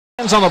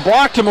Hands on the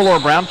block to Malore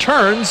Brown,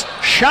 turns,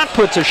 shot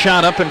puts a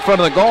shot up in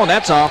front of the goal, and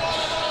that's off.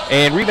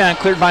 And rebound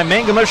cleared by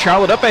Mangum of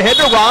Charlotte. Up ahead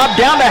to Rob,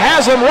 down to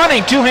Haslam,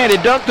 running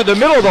two-handed dunk to the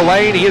middle of the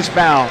lane. He is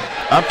fouled.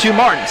 Up to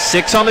Martin,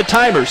 6 on the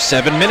timer,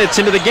 7 minutes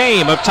into the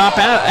game. Up top,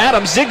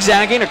 Adams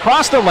zigzagging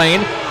across the lane,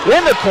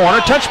 in the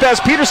corner, touch pass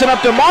Peterson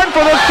up to Martin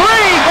for the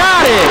three,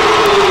 got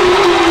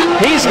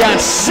it! He's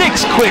got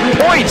 6 quick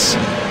points.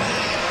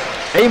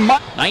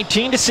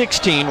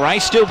 19-16,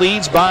 Rice still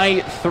leads by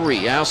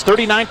 3. Owls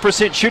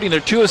 39% shooting. They're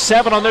 2 of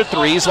 7 on their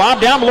threes.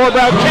 Lob down, Malore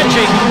Brown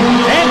catching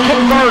and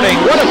converting.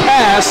 What a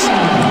pass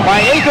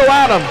by Aiko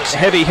Adams.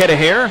 Heavy head of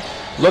hair.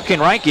 Looking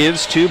right,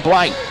 gives to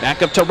Blight.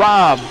 Back up to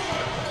Rob.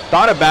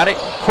 Thought about it,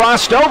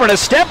 crossed over and a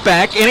step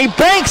back, and he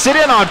banks it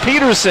in on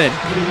Peterson.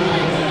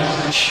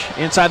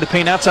 Inside the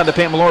paint, outside the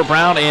paint, Malore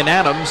Brown and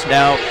Adams.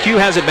 Now Q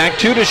has it back,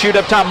 2 to shoot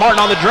up top. Martin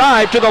on the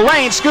drive to the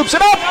lane, scoops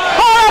it up,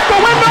 off the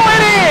window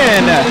and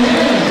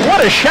in!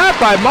 What a shot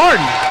by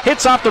Martin.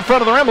 Hits off the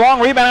front of the rim,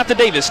 long rebound out to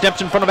Davis. Steps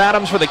in front of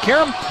Adams for the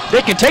Kirim.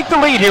 They can take the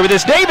lead here with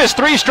this. Davis,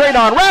 3 straight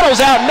on, rattles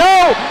out,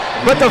 no!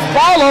 But the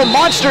follow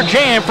monster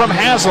jam from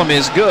Haslam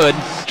is good.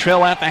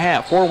 Trail at the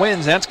half, 4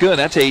 wins, that's good.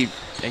 That's a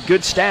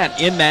good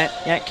stat in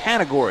that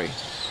category.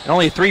 And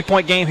only a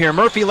 3-point game here.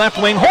 Murphy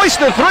left wing, hoists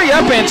the 3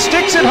 up and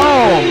sticks it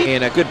home.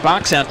 And a good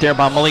box out there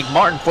by Malik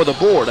Martin for the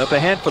board. Up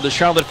ahead for the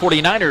Charlotte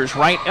 49ers.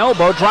 Right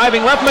elbow,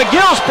 driving left.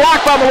 McGill's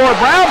blocked by Malore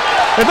Brown.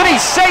 And then he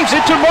saves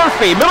it to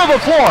Murphy. Middle of the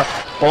floor.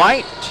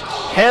 Blight,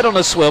 head on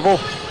a swivel.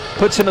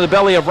 Puts into the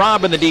belly of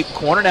Rob in the deep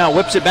corner. Now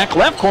whips it back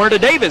left corner to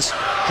Davis.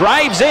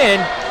 Drives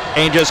in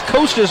and just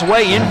coasts his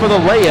way in for the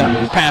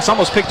layup. Pass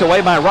almost picked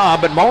away by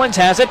Rob, but Mullins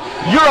has it.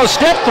 Euro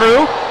step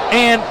through.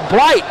 And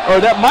Blight,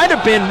 or that might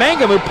have been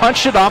Mangum who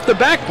punched it off the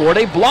backboard,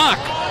 a block.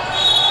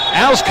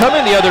 Owls come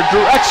in the other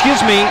direction,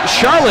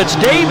 Charlotte's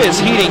Davis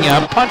heating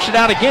up, punched it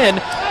out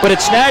again, but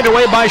it's snagged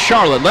away by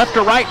Charlotte. Left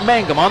to right,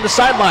 Mangum on the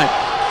sideline.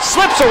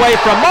 Slips away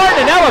from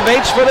Martin and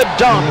elevates for the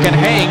dunk and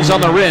hangs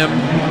on the rim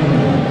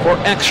for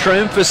extra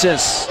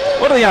emphasis.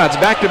 What are the odds?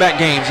 Back-to-back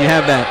games, you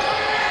have that.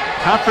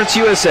 Conference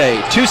USA,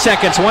 2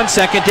 seconds, 1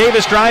 second.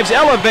 Davis drives,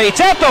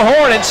 elevates at the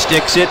horn and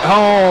sticks it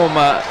home.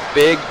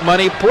 Big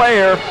money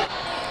player.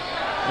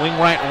 Wing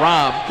right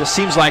Rob. This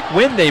seems like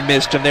when they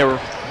missed him, they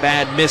were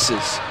bad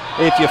misses.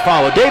 If you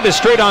follow. Davis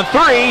straight on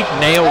 3,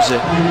 nails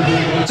it.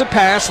 It's a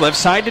pass, left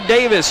side to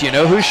Davis. You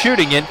know who's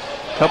shooting it.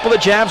 Couple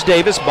of jabs,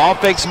 Davis. Ball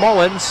fakes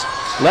Mullins.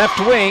 Left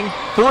wing,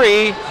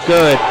 3,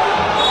 good.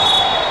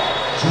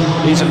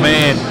 He's a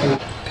man.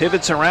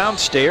 Pivots around,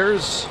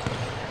 stares,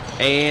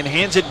 and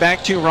hands it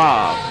back to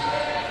Rob.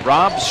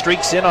 Rob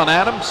streaks in on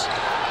Adams.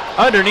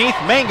 Underneath,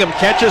 Mangum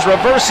catches,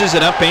 reverses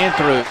it up and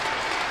through.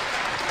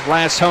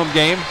 Last home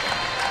game.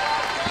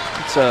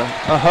 It's a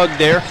hug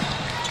there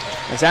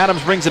as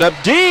Adams brings it up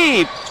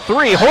deep.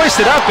 3,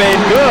 hoisted up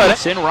and good.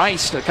 It's in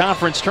Rice, the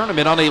conference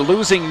tournament on a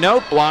losing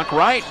note. Block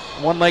right,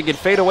 one-legged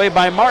fadeaway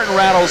by Martin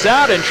rattles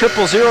out and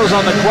 0-0s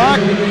on the clock.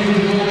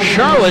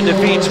 Charlotte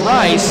defeats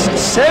Rice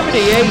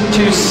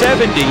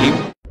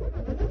 78-70.